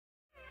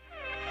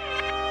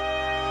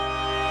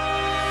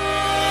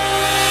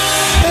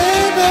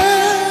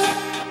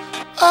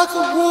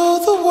could rule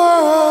the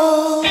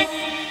world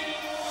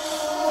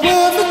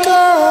with a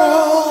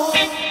girl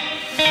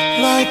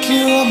like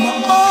you on my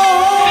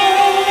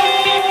own.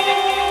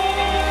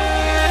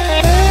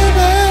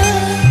 Baby,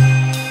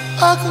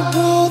 I could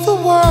rule the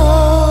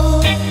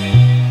world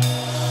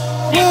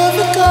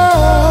with a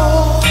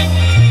girl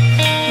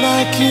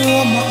like you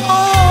on my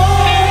own.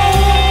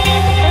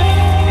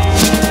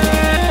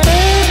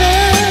 Baby,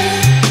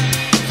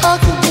 I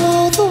could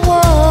rule the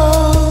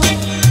world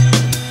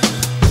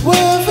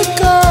with a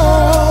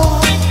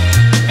girl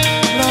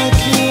like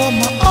you on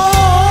my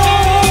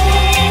own.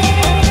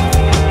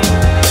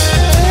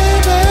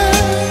 Baby,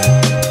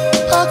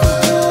 I could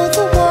rule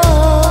the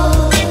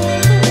world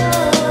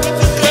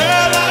with a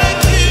girl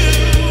like you.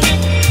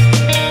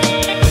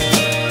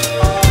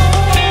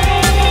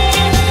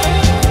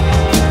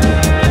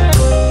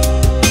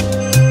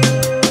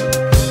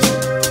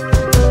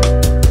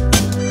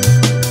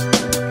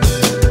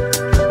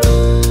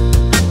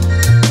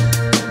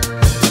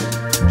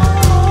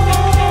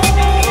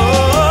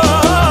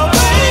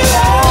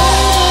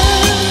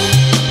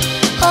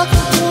 I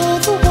could rule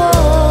the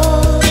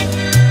world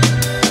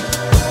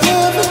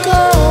with a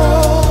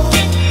girl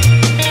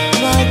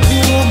like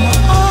you on my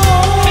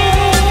own.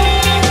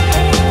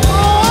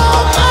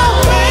 Oh,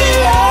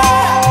 baby,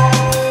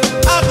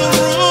 I could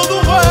rule the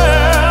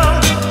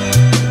world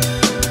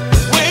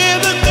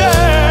with a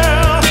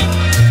girl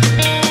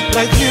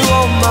like you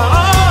on my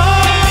own.